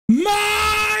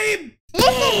My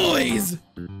boys!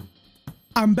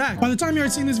 I'm back. By the time you are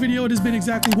seeing this video, it has been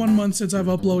exactly 1 month since I've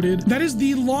uploaded. That is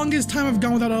the longest time I've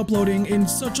gone without uploading in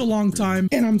such a long time,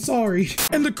 and I'm sorry.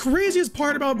 And the craziest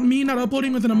part about me not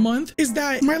uploading within a month is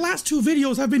that my last 2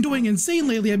 videos have been doing insane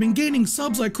lately. I've been gaining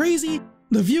subs like crazy.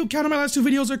 The view count on my last 2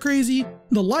 videos are crazy.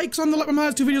 The likes on my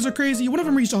last 2 videos are crazy. One of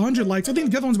them reached 100 likes. I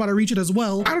think the other one's about to reach it as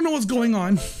well. I don't know what's going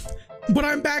on, but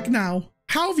I'm back now.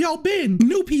 How have y'all been?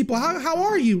 New people, how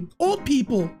are you? Old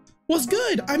people, what's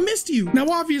good? I missed you. Now,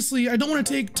 obviously, I don't want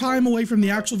to take time away from the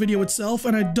actual video itself,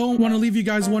 and I don't want to leave you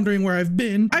guys wondering where I've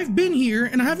been. I've been here,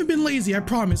 and I haven't been lazy, I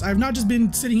promise. I've not just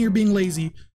been sitting here being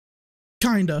lazy.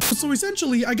 Kinda. So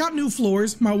essentially, I got new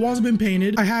floors. My walls have been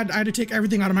painted. I had to take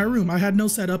everything out of my room. I had no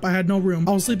setup. I had no room.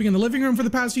 I was sleeping in the living room for the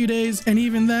past few days, and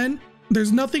even then,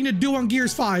 there's nothing to do on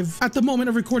Gears 5 at the moment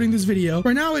of recording this video.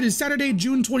 Right now, it is Saturday,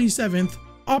 June 27th.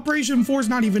 Operation 4 is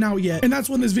not even out yet, and that's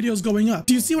when this video is going up.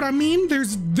 Do you see what I mean?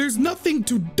 There's nothing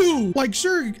to do. Like,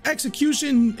 sure,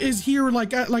 execution is here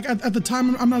like at the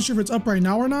time. I'm not sure if it's up right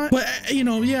now or not, but you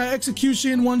know, yeah,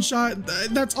 execution, one shot,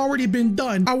 that's already been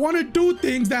done. I want to do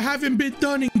things that haven't been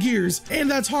done in Gears, and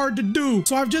that's hard to do.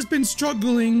 So I've just been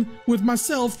struggling with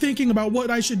myself, thinking about what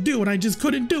I should do, and I just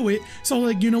couldn't do it. So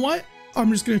like, you know what?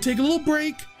 I'm just gonna take a little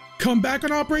break, come back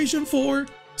on Operation 4,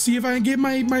 see if I can get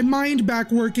my mind back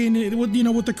working with, you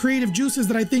know, with the creative juices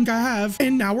that I think I have.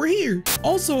 And now we're here.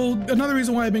 Also, another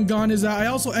reason why I've been gone is that I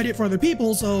also edit for other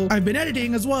people. So I've been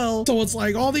editing as well. So it's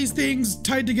like all these things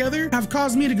tied together have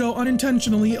caused me to go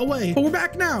unintentionally away. But we're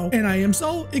back now, and I am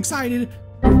so excited.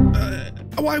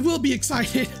 Oh, I will be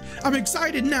excited. I'm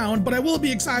excited now, but I will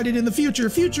be excited in the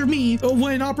future me,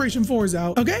 when Operation 4 is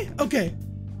out. Okay.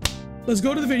 Let's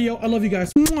go to the video. I love you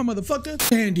guys. Mwah,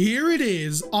 motherfucker. And here it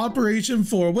is, Operation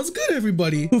 4. What's good,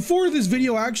 everybody? Before this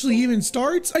video actually even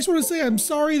starts, I just want to say I'm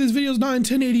sorry this video is not in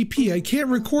 1080p. I can't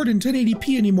record in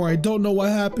 1080p anymore. I don't know what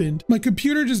happened. My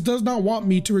computer just does not want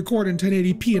me to record in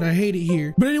 1080p, and I hate it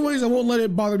here. But anyways, I won't let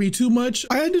it bother me too much.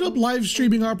 I ended up live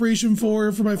streaming Operation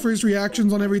 4 for my first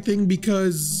reactions on everything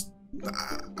because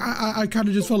I kind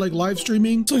of just felt like live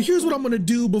streaming. So here's what I'm gonna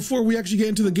do before we actually get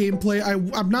into the gameplay.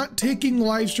 I'm not taking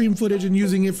live stream footage and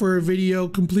using it for a video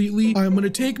completely. I'm gonna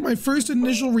take my first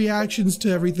initial reactions to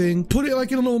everything, put it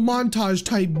like in a little montage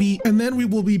type beat, and then we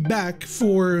will be back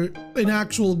for an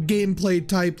actual gameplay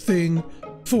type thing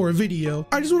for a video.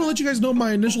 I just want to let you guys know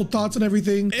my initial thoughts on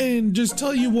everything and just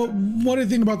tell you what I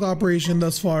think about the operation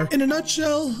thus far. In a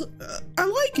nutshell, I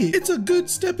like it. It's a good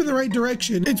step in the right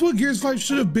direction. It's what Gears 5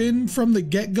 should have been from the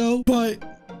get-go, but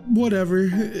whatever,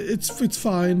 it's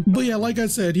fine. But yeah, like I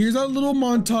said, here's a little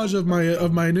montage of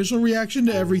my initial reaction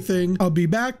to everything. I'll be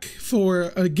back for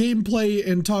a gameplay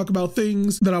and talk about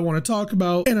things that I want to talk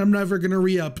about, and I'm never gonna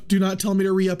re-up. Do not tell me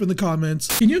to re-up in the comments.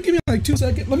 Can you give me like 2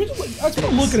 seconds? Let me just, I just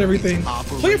want to look at everything.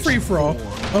 Play a free-for-all.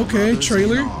 Okay,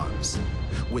 trailer.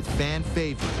 With fan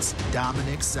favorites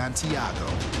Dominic Santiago,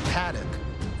 Paddock,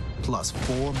 plus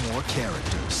 4 more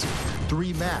characters,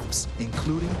 3 maps,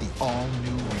 including the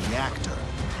all-new reactor,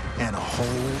 and a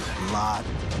whole lot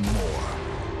more.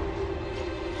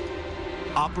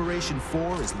 Operation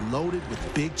 4 is loaded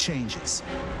with big changes.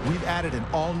 We've added an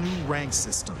all-new rank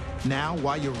system. Now,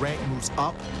 why your rank moves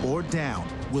up or down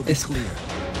will be clear.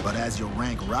 But as your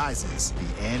rank rises,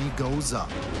 the ante goes up.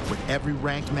 With every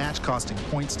ranked match costing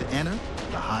points to enter,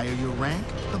 the higher your rank,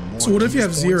 the more so what if you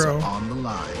have 0 on the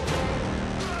line.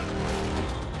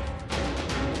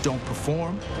 Don't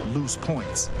perform, lose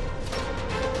points.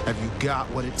 Have you got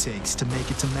what it takes to make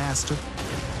it to Master?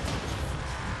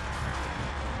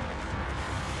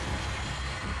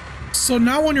 So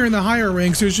now when you're in the higher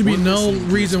ranks, there should be no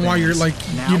reason why you're like,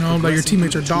 you know, like your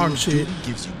teammates are dog shit.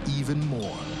 Gives you even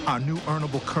more. Our new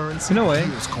earnable currency,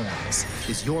 Gears Coins,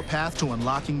 is your path to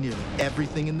unlocking nearly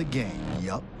everything in the game.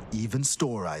 Yup, even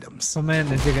store items. Oh man,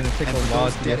 is it gonna take a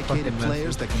while to dedicated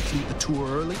players that complete the tour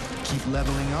early keep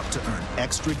leveling up to earn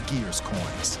extra Gears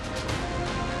Coins.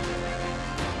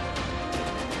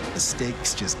 The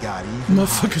stakes just got even.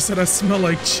 Motherfucker said I smell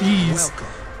like cheese.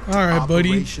 All right,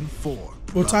 buddy.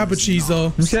 What type of cheese though?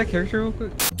 Let me see that character real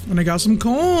quick. And I got some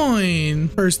coin.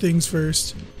 First things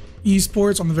first.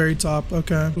 Esports on the very top.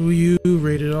 Okay. Ooh,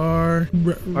 rated R.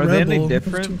 Are they in a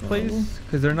different place?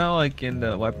 Because they're not like in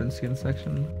the weapon skin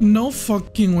section. No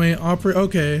fucking way.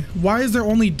 Okay. Why is there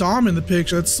only Dom in the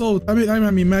picture? That's so. I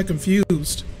mean, mad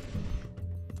confused.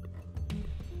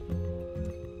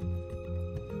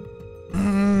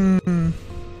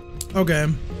 Okay.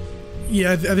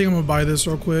 Yeah, I think I'm gonna buy this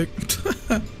real quick.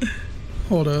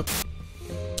 Hold up.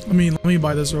 Let me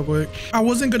buy this real quick. I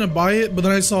wasn't gonna buy it, but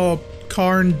then I saw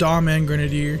Karn, Dom, and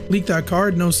Grenadier. Leak that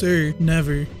card? No sir.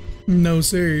 Never. No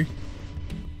sir.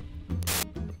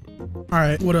 All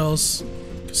right, what else?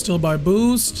 Still buy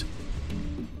boost,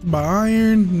 buy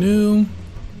iron, new.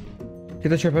 Get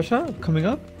the trap shot coming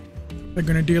up. A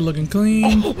grenadier looking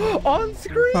clean. Oh, on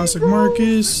screen. Classic bro.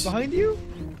 Marcus. Behind you.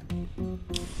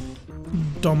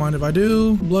 Don't mind if I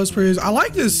do. Blood sprays. I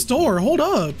like this store. Hold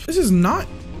up. This is not.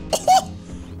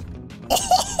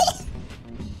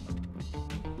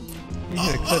 You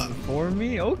gonna cut before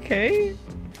me? Okay.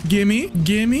 Gimme.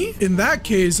 In that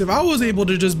case, if I was able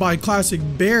to just buy classic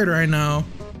Baird right now,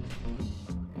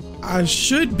 I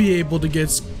should be able to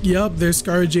get. Yep, there's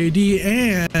Scar JD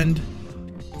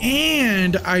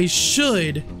and I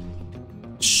should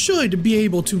be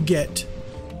able to get.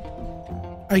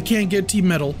 I can't get Team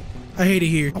Metal. I hate it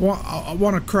here. I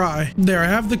want to cry. There, I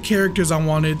have the characters I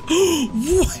wanted.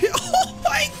 What? Oh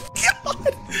my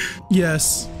god!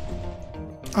 Yes,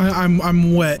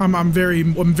 I'm wet. I'm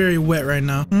very wet right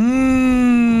now.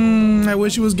 I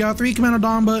wish it was got 3 Commando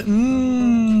Dawn, but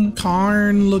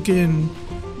Karn looking.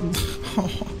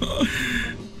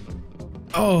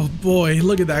 Oh boy,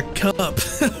 look at that cup.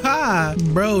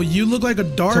 Bro, you look like a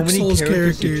Dark Souls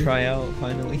character. To try out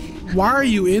finally. Why are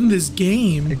you in this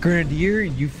game? The Grenadier,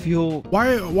 you feel.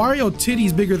 Why are your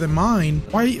titties bigger than mine?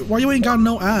 Why you ain't got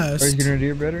no ass? Or is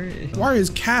Grenadier better? Why are his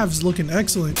calves looking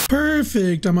excellent?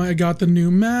 Perfect. I got the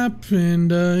new map,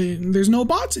 and there's no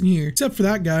bots in here except for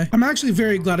that guy. I'm actually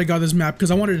very glad I got this map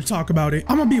because I wanted to talk about it.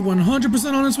 I'm gonna be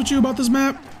 100% honest with you about this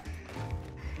map.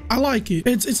 I like it.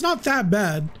 It's not that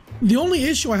bad. The only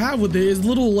issue I have with it is the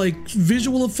little like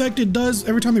visual effect it does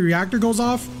every time the reactor goes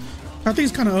off. I think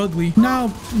it's kind of ugly. Now,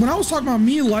 when I was talking about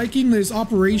me liking this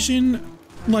operation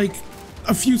like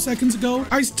a few seconds ago,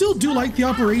 I still do like the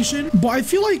operation, but I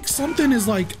feel like something is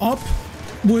like up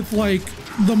with like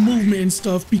the movement and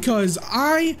stuff because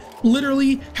I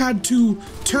literally had to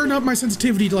turn up my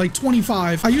sensitivity to like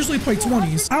 25. I usually play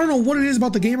 20s. I don't know what it is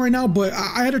about the game right now, but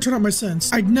I had to turn up my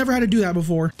sense. I'd never had to do that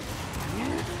before.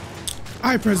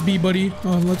 I press B, buddy.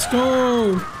 Oh, let's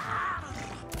go.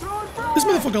 This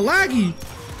motherfucker laggy.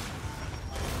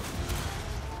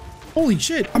 Holy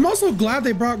shit. I'm also glad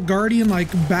they brought Guardian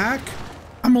like back.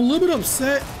 I'm a little bit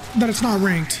upset that it's not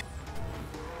ranked.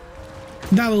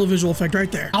 That little visual effect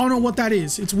right there. I don't know what that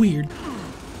is. It's weird.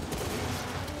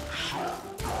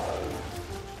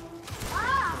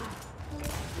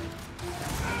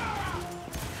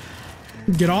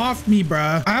 Get off me,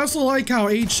 bruh. I also like how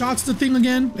 8 shots the thing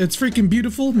again. It's freaking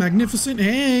beautiful, magnificent.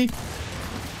 Hey.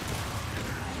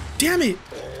 Damn it.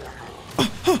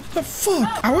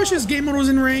 Fuck. I wish this game mode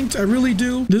wasn't ranked. I really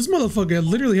do. This motherfucker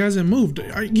literally hasn't moved.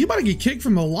 You about to get kicked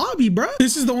from the lobby, bruh.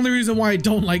 This is the only reason why I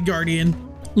don't like Guardian.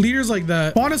 Leaders like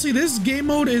that. Honestly, this game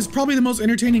mode is probably the most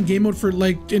entertaining game mode for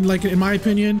in my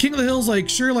opinion. King of the Hills, like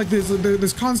sure, like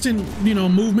there's constant, you know,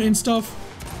 movement and stuff.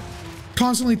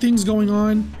 Constantly things going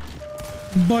on.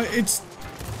 But it's,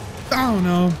 I don't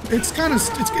know. It's kind of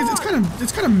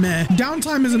meh.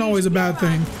 Downtime isn't always a bad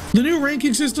thing. The new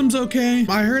ranking system's okay.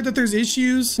 I heard that there's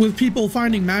issues with people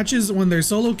finding matches when they're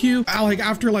solo queue, like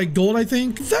after like gold, I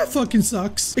think. That fucking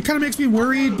sucks. It kind of makes me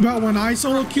worried about when I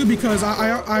solo queue because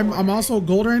I'm also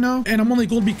gold right now, and I'm only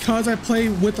gold because I play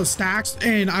with the stacks,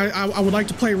 and I would like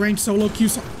to play ranked solo queue.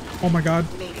 So, oh my god.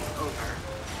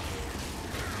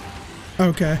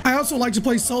 Okay. I also like to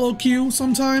play solo queue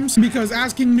sometimes because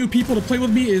asking new people to play with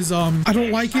me is, I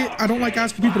don't like it. I don't like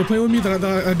asking people to play with me that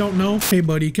I don't know. Hey,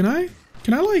 buddy, can I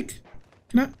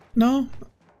no?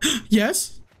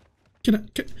 Yes?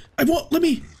 I won't, let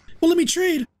me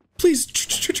trade. Please,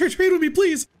 trade with me,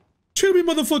 please. Trade with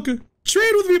me, motherfucker.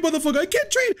 Trade with me, motherfucker. I can't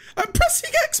trade. I'm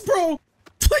pressing X, bro.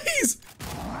 Please.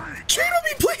 Trade with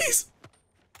me, please.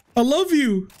 I love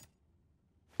you.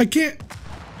 I can't.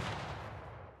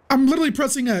 I'm literally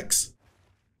pressing X.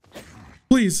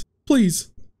 Please,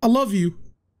 please. I love you.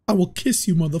 I will kiss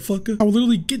you, motherfucker. I will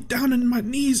literally get down on my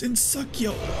knees and suck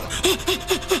you.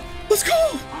 Let's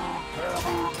go.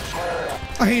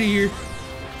 I hate it here.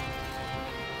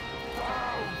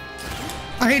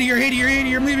 I hate it here. I hate it here. I hate it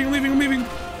here. I'm leaving. I'm leaving. I'm leaving.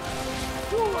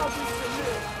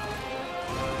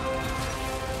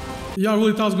 Y'all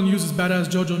really thought I was gonna use this badass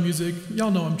JoJo music.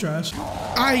 Y'all know I'm trash.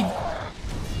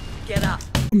 Get up.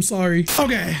 I'm sorry.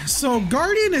 Okay, so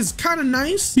Guardian is kind of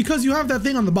nice because you have that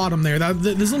thing on the bottom there,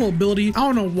 this little ability. I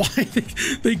don't know why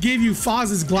they gave you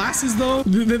Foz's glasses though.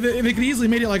 They could easily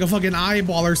made it like a fucking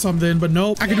eyeball or something, but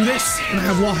nope. I can do this and I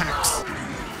have wall hacks.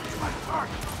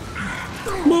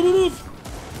 Move, move, move.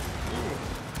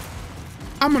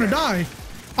 I'm gonna die.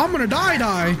 I'm gonna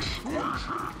die.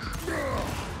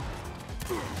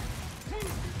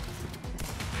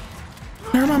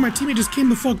 Never mind, my teammate just came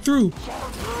the fuck through.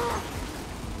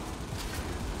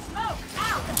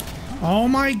 Oh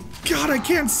my god, I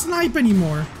can't snipe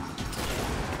anymore.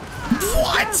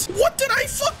 What? What did I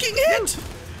fucking hit?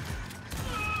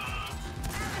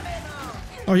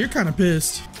 Oh, you're kind of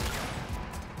pissed.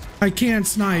 I can't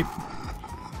snipe.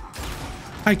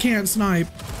 I can't snipe.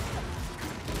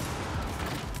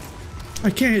 I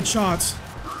can't hit shots.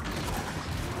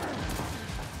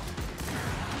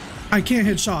 I can't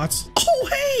hit shots. Oh,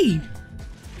 hey!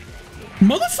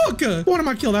 Motherfucker! Why did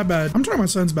I kill that bad? I'm turning my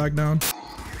sense back down.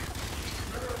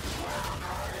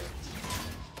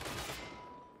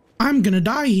 I'm gonna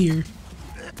die here.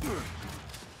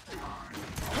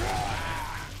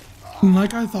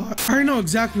 Like I thought. I already know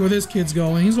exactly where this kid's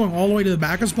going. He's going all the way to the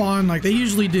back of spawn like they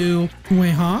usually do. Wait,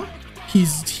 huh?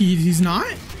 He's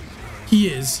not? He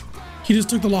is. He just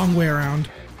took the long way around.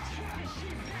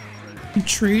 You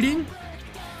trading?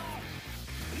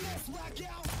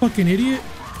 Fucking idiot.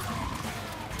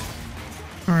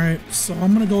 Alright, so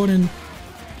I'm gonna go ahead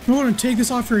and take this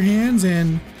off your hands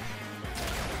and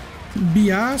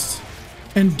be ass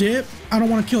and dip. I don't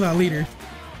want to kill that leader.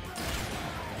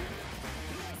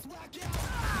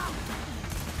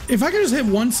 If I could just hit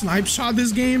one snipe shot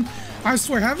this game, I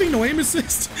swear having no aim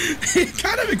assist, it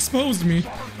kind of exposed me.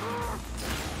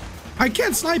 I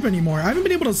can't snipe anymore. I haven't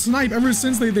been able to snipe ever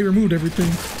since they removed everything.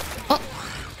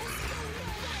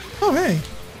 Oh, hey.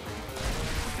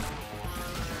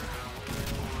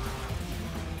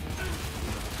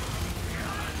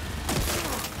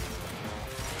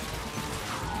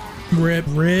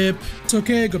 Rip. It's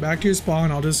okay. Go back to your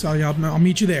spawn. I'll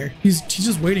meet you there. He's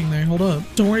just waiting there. Hold up.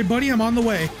 Don't worry, buddy. I'm on the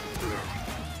way.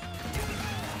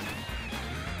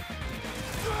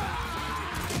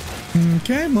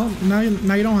 Okay. Well, now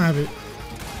you don't have it.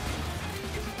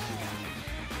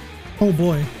 Oh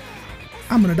boy.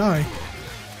 I'm gonna die.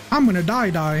 I'm gonna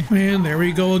die. And there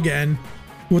we go again,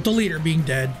 with the leader being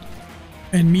dead,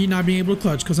 and me not being able to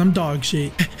clutch because I'm dog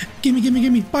shit.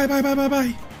 Gimme.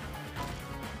 Bye.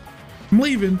 I'm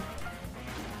leaving.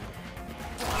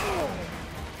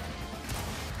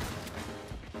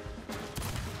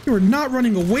 You are not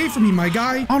running away from me, my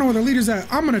guy. I don't know where the leader's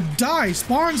at. I'm gonna die.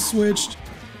 Spawn switched.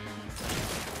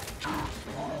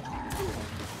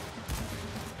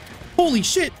 Holy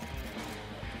shit.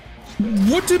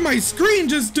 What did my screen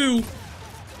just do?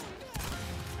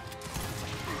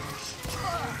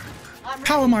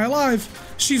 How am I alive?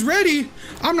 She's ready.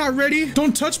 I'm not ready.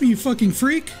 Don't touch me, you fucking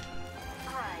freak.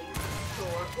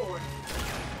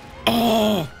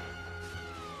 Oh!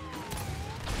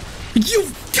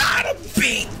 You've gotta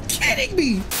be kidding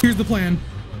me! Here's the plan.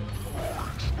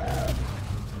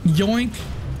 Yoink.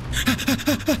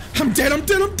 I'm dead.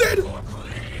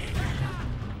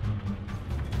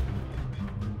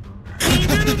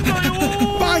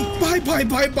 Bye.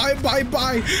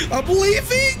 I'm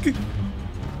leaving!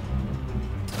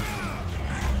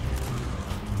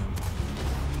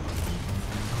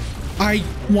 I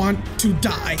want to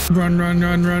die.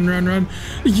 Run.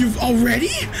 You've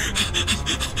already?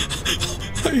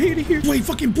 I hate it here. Wait,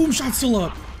 fucking boom shot's still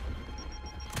up.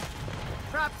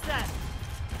 Prop set.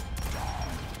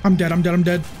 I'm dead.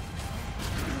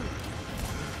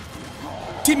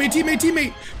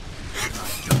 Teammate.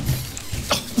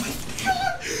 Oh my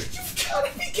god! You've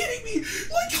gotta be kidding me!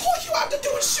 Like, all you have to do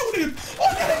is shoot him!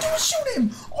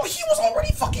 Oh, he was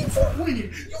already fucking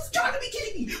forwarded! You've gotta be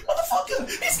kidding me! Motherfucker!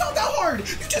 It's not that hard!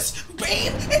 You just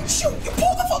aim and shoot! You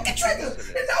pull the fucking trigger!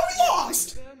 And now we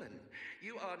lost!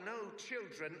 You are no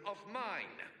children of mine.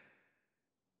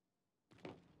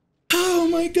 Oh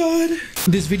my god.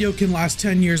 This video can last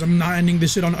 10 years. I'm not ending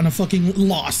this shit on a fucking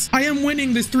loss. I am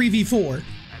winning this 3v4.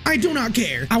 I do not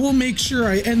care. I will make sure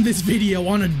I end this video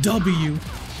on a W.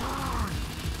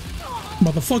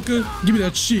 Motherfucker, give me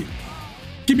that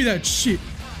shit.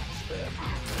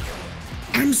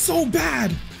 I'm so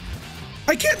bad.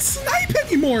 I can't snipe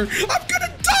anymore. I'm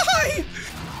gonna die.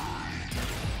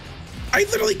 I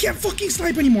literally can't fucking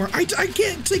snipe anymore. I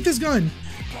can't take this gun.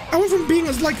 I went from being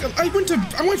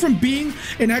I went from being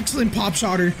an excellent pop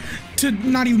shotter to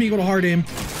not even being able to hard aim.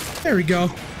 There we go.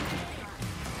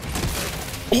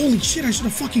 Holy shit, I should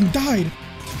have fucking died.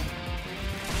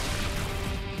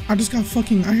 I just got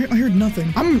fucking, I heard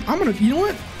nothing. I'm gonna, you know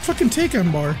what? Fucking take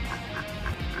M bar.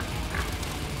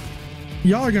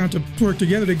 Y'all are gonna have to work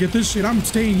together to get this shit. I'm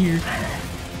staying here.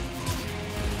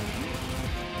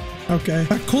 Okay.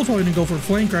 That Cole's probably gonna go for a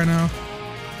flank right now.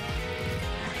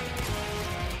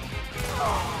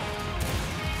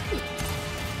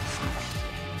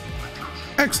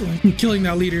 Excellent. I'm killing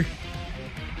that leader.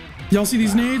 Y'all see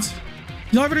these nades?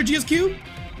 Y'all ever heard of GSQ?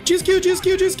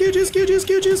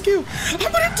 GSQ.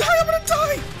 I'm gonna die.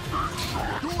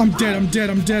 I'm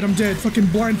dead. Fucking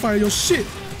blind fire your shit.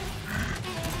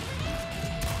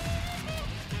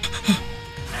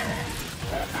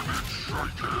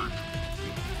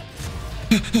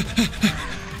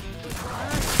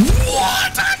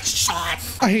 What a shot!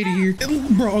 I hate it here.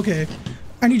 Bro, okay.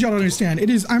 I need y'all to understand.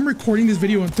 I'm recording this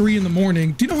video at 3 in the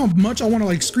morning. Do you know how much I want to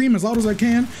like scream as loud as I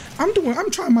can? I'm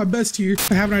trying my best here.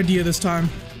 I have an idea this time.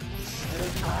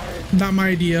 Not my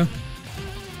idea.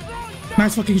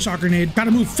 Nice fucking shot grenade.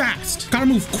 Gotta move fast. Gotta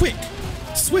move quick.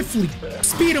 Swiftly.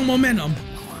 Speed and momentum.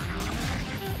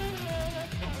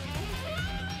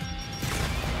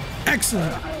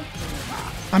 Excellent.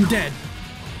 I'm dead.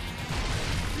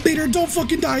 Leader, don't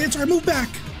fucking die. It's alright, move back.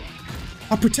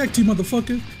 I'll protect you,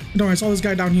 motherfucker. No, I saw this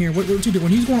guy down here. What's he doing?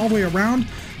 He's going all the way around.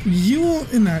 You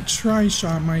in that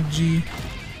tri-shot, my G.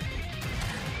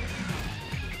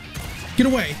 Get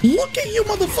away. Look at you,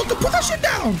 motherfucker. Put that shit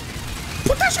down.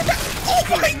 Put that shit down. Oh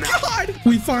my god.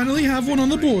 We finally have one on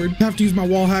the board. I have to use my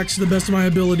wall hacks to the best of my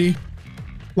ability.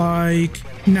 Like,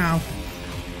 now.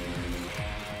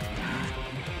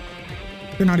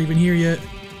 They're not even here yet.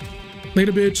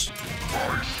 Later, bitch.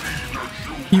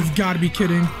 You've got to be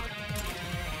kidding.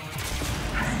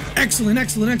 Excellent,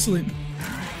 excellent, excellent.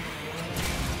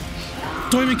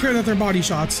 Don't even care that they're body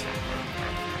shots.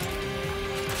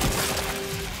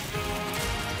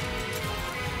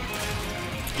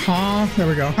 Huh? There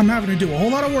we go. I'm having to do a whole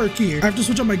lot of work here. I have to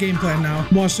switch up my game plan now.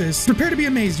 Watch this. Prepare to be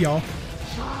amazed, y'all.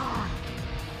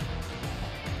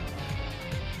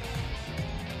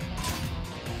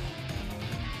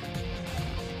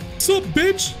 What's up,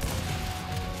 bitch?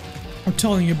 I'm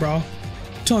telling you, bro. I'm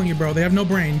telling you, bro. They have no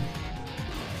brain.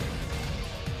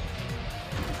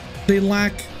 They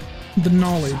lack the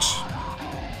knowledge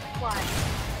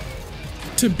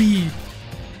to be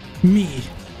me.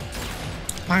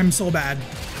 I'm so bad.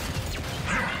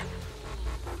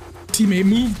 Teammate,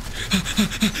 move.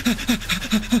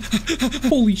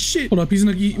 Holy shit. Hold up, he's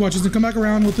gonna watch, he's gonna come back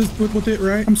around with this with it,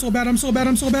 right? I'm so bad, I'm so bad,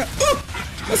 I'm so bad. Oh,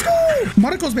 let's go!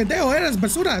 Marcos Bedeo, eres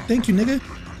basura. Thank you, nigga.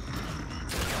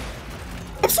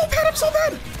 I'm so bad, I'm so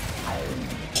bad.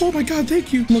 Oh my god,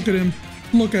 thank you. Look at him.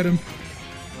 Look at him.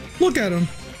 Look at him.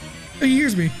 He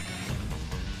hears me.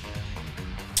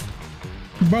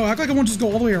 Bro, act like I won't just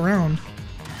go all the way around.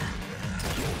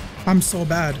 I'm so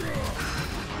bad.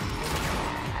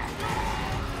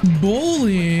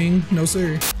 Bowling? No,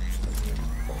 sir.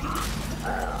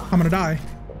 I'm gonna die.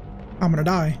 I'm gonna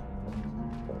die.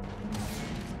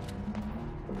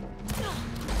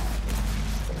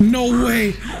 No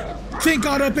way. Thank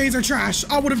God up A's are trash.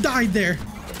 I would have died there.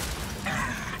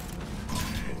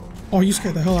 Oh, you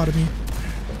scared the hell out of me.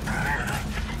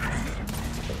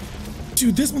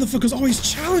 Dude, this motherfucker's always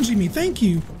challenging me. Thank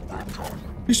you.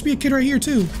 There should be a kid right here,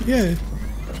 too. Yeah.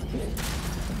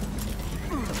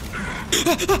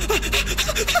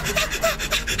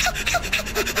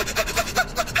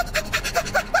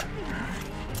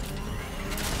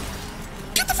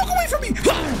 Get the fuck away from me!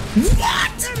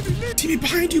 What? Teammate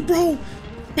behind you, bro.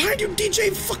 Behind you,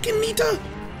 DJ fucking Nita.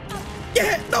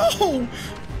 Yeah, no.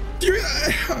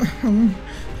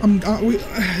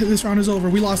 This round is over.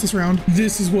 We lost this round.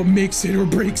 This is what makes it or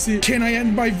breaks it. Can I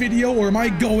end my video or am I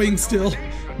going still?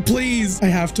 Please. I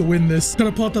have to win this.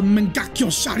 Gotta pull out the Mangakyo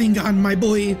Sharingan, my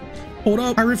boy. Hold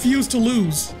up. I refuse to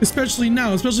lose. Especially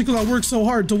now. Especially because I worked so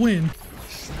hard to win.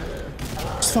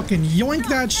 Just fucking yoink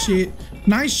that shit.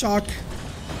 Nice shock.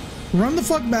 Run the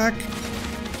fuck back.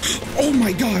 Oh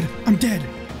my god. I'm dead.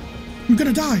 I'm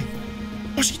gonna die.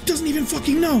 Oh, she doesn't even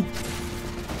fucking know.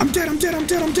 I'm dead, I'm dead, I'm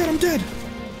dead, I'm dead, I'm dead.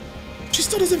 She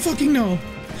still doesn't fucking know.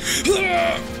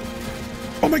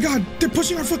 Oh my god, they're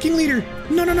pushing our fucking leader.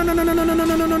 No, no, no, no, no, no, no, no,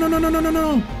 no, no, no, no, no, no, no, no,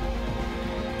 no.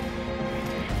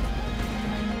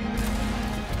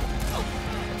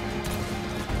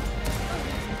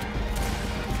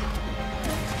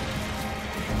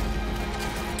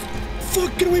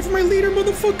 Fuck, get away from my leader,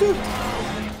 motherfucker.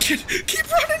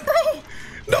 Keep running, bro.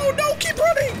 No, no, keep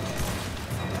running.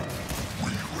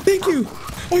 Thank you.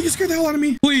 Oh, you scared the hell out of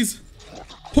me. Please.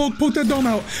 Poke that dome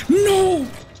out. No.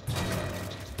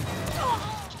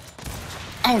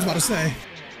 I was about to say.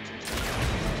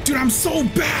 Dude, I'm so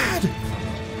bad.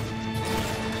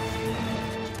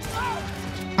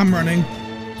 I'm running.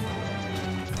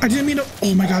 I didn't mean to.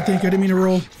 Oh my god, thank you. I didn't mean to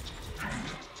roll.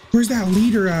 Where's that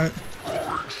leader at?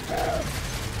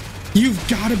 You've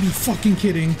got to be fucking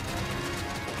kidding.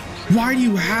 Why do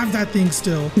you have that thing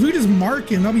still? If we just mark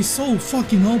him, that'd be so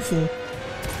fucking helpful.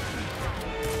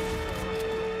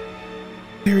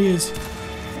 There he is.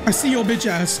 I see your bitch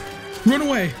ass. Run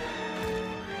away.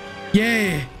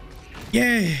 Yeah.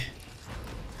 Yeah.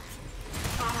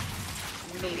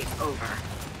 Meeting over.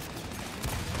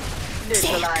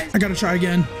 Fuck. I gotta try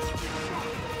again.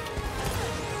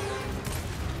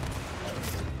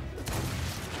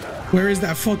 Where is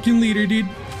that fucking leader, dude?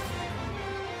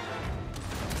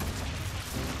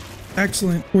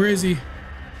 Excellent. Where is he?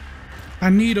 I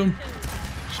need him.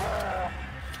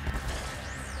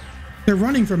 They're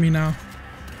running from me now.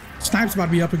 Snipe's about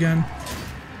to be up again.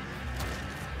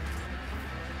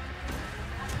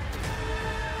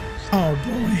 Oh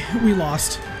boy, we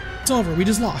lost. It's over, we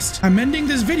just lost. I'm ending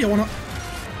this video on a...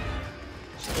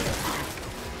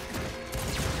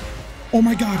 Oh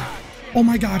my god. Oh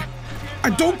my god. I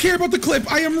don't care about the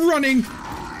clip. I am running.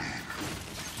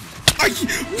 What are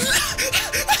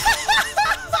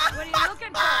you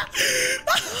looking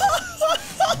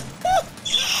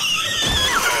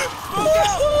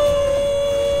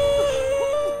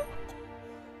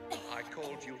I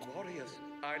called you warriors.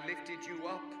 I lifted you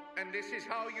up, and this is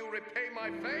how you repay my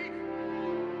faith?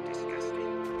 Disgusting.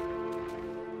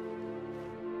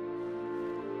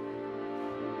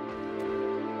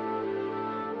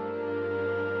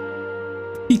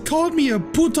 He called me a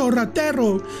puto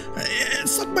ratero.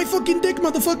 Suck my fucking dick,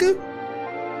 motherfucker.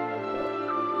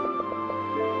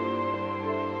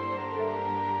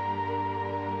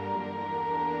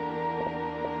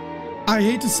 I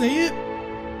hate to say it,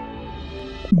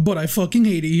 but I fucking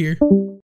hate it here.